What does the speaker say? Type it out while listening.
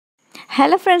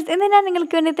Hello friends, ഇന്ന് ഞാൻ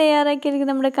നിങ്ങൾക്ക് വേണ്ടി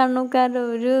തയ്യാറാക്കിയിരിക്കുന്നത് നമ്മുടെ കണ്ണൂർക്കാരുടെ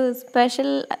ഒരു സ്പെഷ്യൽ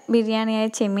ബിരിയാണിയായ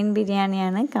ചെമ്മീൻ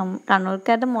ബിരിയാണിയാണ്.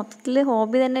 കണ്ണൂർക്കാരുടെ മൊത്തത്തിൽ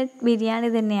ഹോബി തന്നെ ബിരിയാണി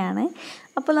തന്നെയാണ്.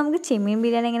 അപ്പോൾ നമുക്ക് ചെമ്മീൻ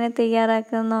ബിരിയാണി എങ്ങനെ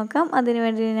തയ്യാറാക്കുന്നത് നോക്കാം.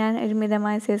 അതിനുവേണ്ടി ഞാൻ ഒരു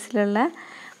മിതമായ സൈസിലുള്ള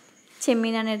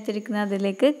ചെമ്മീനാണ് എടുത്തിരിക്കുന്നത്.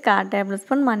 അതിലേക്ക് 1/4 ടേബിൾ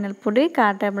സ്പൂൺ മഞ്ഞൾപ്പൊടി,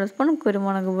 1/4 ടേബിൾ സ്പൂൺ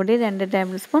കുരുമുളക് പൊടി, 2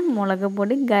 ടേബിൾ സ്പൂൺ മുളക്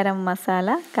പൊടി, ഗരം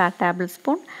മസാല, 1/4 ടേബിൾ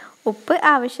സ്പൂൺ ഉപ്പ്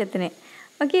ആവശ്യത്തിന്.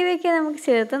 ഓക്കെ, ഇവയൊക്കെ നമുക്ക്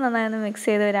ചേർത്ത് നന്നായി ഒന്ന് മിക്സ്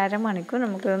ചെയ്ത് ഒരു അരമണിക്കൂർ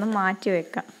നമുക്കിതൊന്ന് മാറ്റി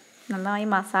വെക്കാം. നന്നായി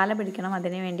മസാല പിടിക്കണം,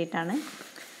 അതിന് വേണ്ടിയിട്ടാണ്.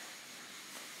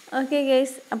 ഓക്കെ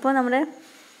ഗൈസ്, അപ്പോൾ നമ്മുടെ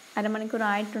അരമണിക്കൂർ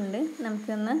ആയിട്ടുണ്ട്.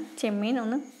 നമുക്കൊന്ന് ചെമ്മീൻ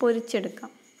ഒന്ന്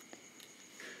പൊരിച്ചെടുക്കാം.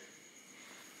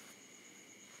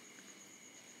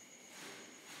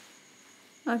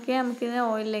 ഓക്കെ, നമുക്കിത്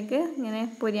ഓയിലിലേക്ക് ഇങ്ങനെ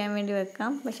പൊരിയാൻ വേണ്ടി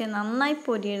വെക്കാം. പക്ഷേ നന്നായി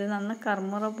പൊരിയരുത്, നന്നായി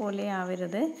കർമുറ പോലെ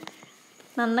ആവരുത്,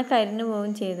 നന്നായി കരിഞ്ഞു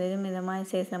പോവുകയും ചെയ്തൊരു മിതമായ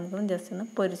സൈസ് നമുക്കൊന്ന് ജസ്റ്റ് ഒന്ന്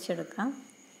പൊരിച്ചെടുക്കാം.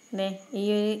 അതെ, ഈ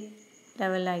ഒരു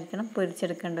ലെവലിലായിരിക്കണം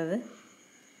പൊരിച്ചെടുക്കേണ്ടത്.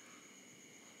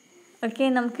 ഓക്കെ,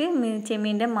 നമുക്ക്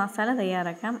ചെമ്മീൻ്റെ മസാല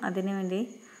തയ്യാറാക്കാം. അതിന് വേണ്ടി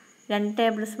 2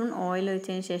 ടേബിൾ സ്പൂൺ ഓയിൽ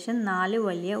ഒഴിച്ചതിന് ശേഷം 4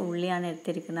 വലിയ ഉള്ളിയാണ്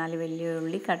എടുത്തിരിക്കുന്നത്. 4 വലിയ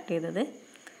ഉള്ളി കട്ട് ചെയ്തത്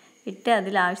ഇട്ട്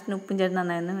അതിൽ ആവശ്യത്തിന് ഉപ്പും ചേർത്ത്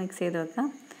നന്നായി ഒന്ന് മിക്സ് ചെയ്ത് വെക്കാം.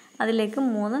 അതിലേക്ക്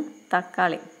 3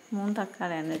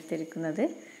 തക്കാളിയാണ് എടുത്തിരിക്കുന്നത്.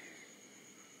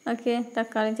 ഓക്കെ,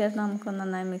 തക്കാളി ചേർത്ത് നമുക്കൊന്ന്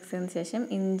നന്നായി മിക്സ് ചെയ്തതിന് ശേഷം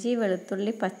ഇഞ്ചി,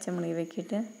 വെളുത്തുള്ളി, പച്ചമുളക്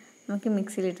വെക്കിയിട്ട് നമുക്ക്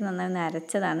മിക്സിയിലിട്ട് നന്നായി ഒന്ന്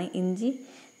അരച്ചതാണ്. ഇഞ്ചി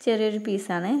ചെറിയൊരു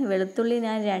പീസാണ്. വെളുത്തുള്ളി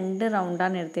ഞാൻ 2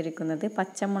 റൗണ്ടാണ് എടുത്തിരിക്കുന്നത്.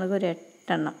 പച്ചമുളക് ഒരു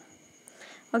 8 എണ്ണം.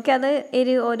 ഓക്കെ, അത്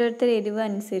ഓരോരുത്തരുടെ എരിവ്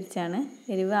അനുസരിച്ചാണ്.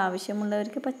 എരിവ്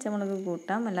ആവശ്യമുള്ളവർക്ക് പച്ചമുളക്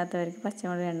കൂട്ടാം, അല്ലാത്തവർക്ക്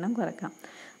പച്ചമുളക് എണ്ണം കുറയ്ക്കാം.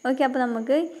 ഓക്കെ, അപ്പോൾ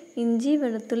നമുക്ക് ഇഞ്ചി,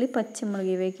 വെളുത്തുള്ളി,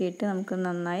 പച്ചമുളക് ഇവയൊക്കെ ഇട്ട് നമുക്ക്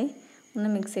നന്നായി ഒന്ന്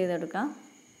മിക്സ് ചെയ്തെടുക്കാം.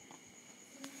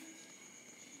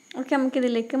 ഓക്കെ,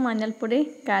 നമുക്കിതിലേക്ക് മഞ്ഞൾപ്പൊടി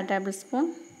 1/4 ടേബിൾ സ്പൂൺ,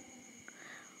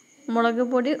 മുളക്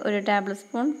പൊടി 1 ടേബിൾ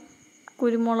സ്പൂൺ,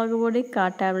 കുരുമുളക് പൊടി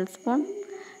 1/4 table spoon,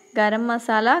 garam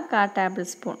masala 1/4 table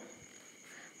spoon.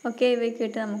 Okay, ഇവയൊക്കെ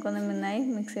ഇട്ട് നമുക്കൊന്ന് നന്നായി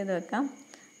മിക്സ് ചെയ്ത് വെക്കാം.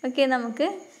 ഓക്കെ, നമുക്ക്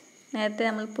നേരത്തെ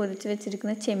നമ്മൾ പൊരിച്ച്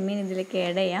വെച്ചിരിക്കുന്ന ചെമ്മീൻ ഇതിലേക്ക്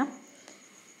ആഡ് ചെയ്യാം.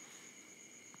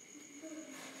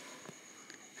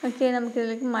 ഓക്കെ,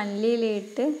 നമുക്കിതിലേക്ക്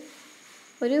മല്ലിയിലയിട്ട്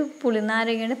ഒരു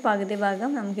പുളിനാരങ്ങയുടെ പകുതി ഭാഗം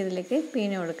നമുക്കിതിലേക്ക്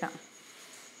പിഴിഞ്ഞ് കൊടുക്കാം.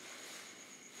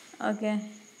 ഓക്കെ,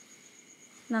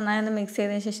 നന്നായി ഒന്ന് മിക്സ്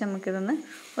ചെയ്തതിന് ശേഷം നമുക്കിതൊന്ന്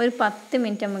ഒരു 10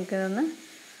 മിനിറ്റ് നമുക്കിതൊന്ന്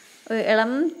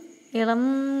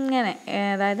ഇങ്ങനെ,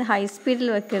 അതായത് ഹൈ സ്പീഡിൽ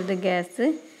വെക്കരുത്, ഗ്യാസ്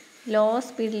ലോ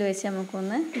സ്പീഡിൽ വെച്ച്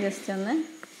നമുക്കൊന്ന് ജസ്റ്റ് ഒന്ന്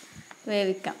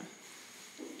വേവിക്കാം.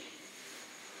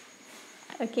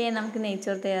 ഓക്കെ, നമുക്ക്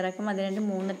നെയ്ച്ചോറ് തയ്യാറാക്കാം. അതിനായിട്ട്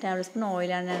 3 ടേബിൾ സ്പൂൺ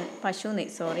ഓയിലാണ്,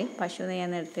 പശു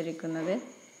നെയ്യാണ് എടുത്തിരിക്കുന്നത്.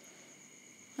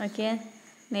 ഓക്കെ,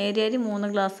 നേരിയരി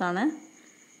 3 ഗ്ലാസ്സാണ്.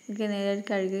 ഓക്കെ, നേരിയരി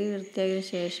കഴുകി വൃത്തിയാക്കിയതിന്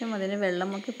ശേഷം അതിന്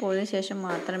വെള്ളമൊക്കെ പോയതിന് ശേഷം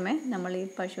മാത്രമേ നമ്മൾ ഈ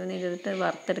പശു നെയ്യിട്ട്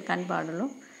വറുത്തെടുക്കാൻ പാടുള്ളൂ.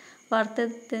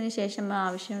 വറുത്തെടുത്തതിന് ശേഷം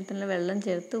ആവശ്യത്തിനുള്ള വെള്ളം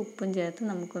ചേർത്ത് ഉപ്പും ചേർത്ത്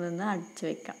നമുക്കൊന്ന് അടിച്ച്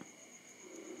വെക്കാം.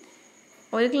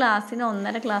 ഒരു ഗ്ലാസ്സിന്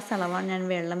 1.5 ഗ്ലാസ് അളവാണ് ഞാൻ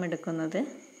വെള്ളം എടുക്കുന്നത്.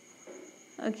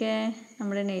 ഓക്കെ,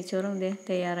 നമ്മുടെ നെയ്ച്ചോറും ഇത്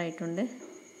തയ്യാറായിട്ടുണ്ട്.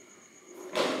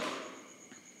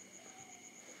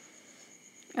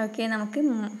 ഓക്കെ, നമുക്ക്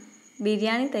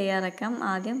ബിരിയാണി തയ്യാറാക്കാം.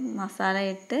 ആദ്യം മസാല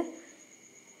ഇട്ട്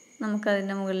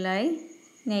നമുക്കതിൻ്റെ മുകളിലായി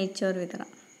നെയ്ച്ചോറ്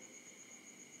വിതറാം.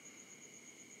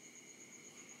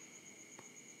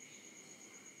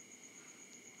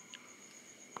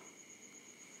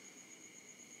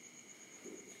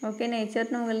 ഓക്കെ,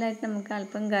 നെയ്ച്ചോറിന് മുകളിലായിട്ട് നമുക്ക്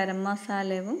അല്പം ഗരം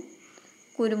മസാലയും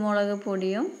കുരുമുളക്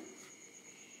പൊടിയും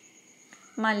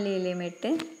മല്ലിയിലയും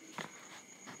ഇട്ട്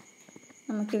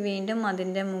നമുക്ക് വീണ്ടും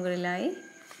അതിൻ്റെ മുകളിലായി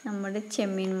നമ്മുടെ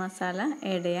ചെമ്മീൻ മസാല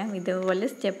ആഡ് ചെയ്യാം.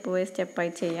 ഇതുപോലെ സ്റ്റെപ്പ് ബൈ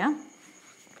സ്റ്റെപ്പായി ചെയ്യാം.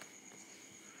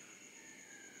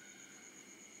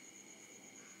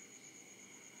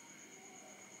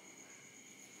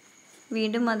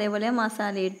 വീണ്ടും അതേപോലെ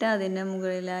മസാലയിട്ട് അതിൻ്റെ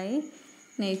മുകളിലായി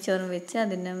നെയ്ച്ചോറും വെച്ച്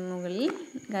അതിൻ്റെ മുകളിൽ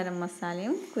ഗരം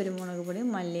മസാലയും കുരുമുളക് പൊടിയും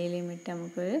മല്ലിയിലയും ഇട്ട്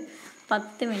നമുക്കൊരു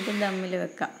 10 മിനിറ്റ് ദമ്മിൽ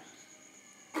വെക്കാം.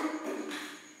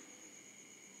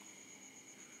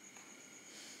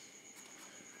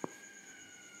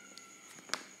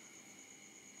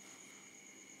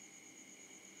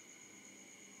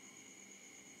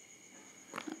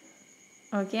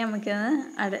 ഓക്കെ, നമുക്കിത്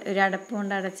ഒരു അടപ്പ്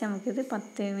കൊണ്ട് അടച്ച് നമുക്കിത്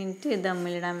 10 മിനിറ്റ്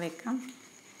ദമ്മിലിടാൻ വെക്കാം.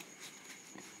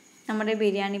 നമ്മുടെ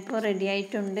ബിരിയാണി ഇപ്പോൾ റെഡി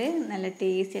ആയിട്ടുണ്ട്. നല്ല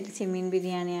ടേസ്റ്റി ആയിട്ട് ചെമ്മീൻ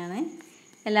ബിരിയാണിയാണ്.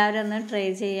 എല്ലാവരും ഒന്ന് ട്രൈ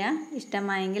ചെയ്യുക.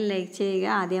 ഇഷ്ടമായെങ്കിൽ ലൈക്ക് ചെയ്യുക.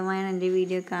 ആദ്യമായാണ് എൻ്റെ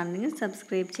വീഡിയോ കാണുന്നെങ്കിൽ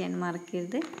സബ്സ്ക്രൈബ് ചെയ്യാൻ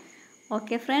മറക്കരുത്.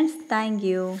 Okay friends, thank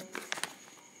you.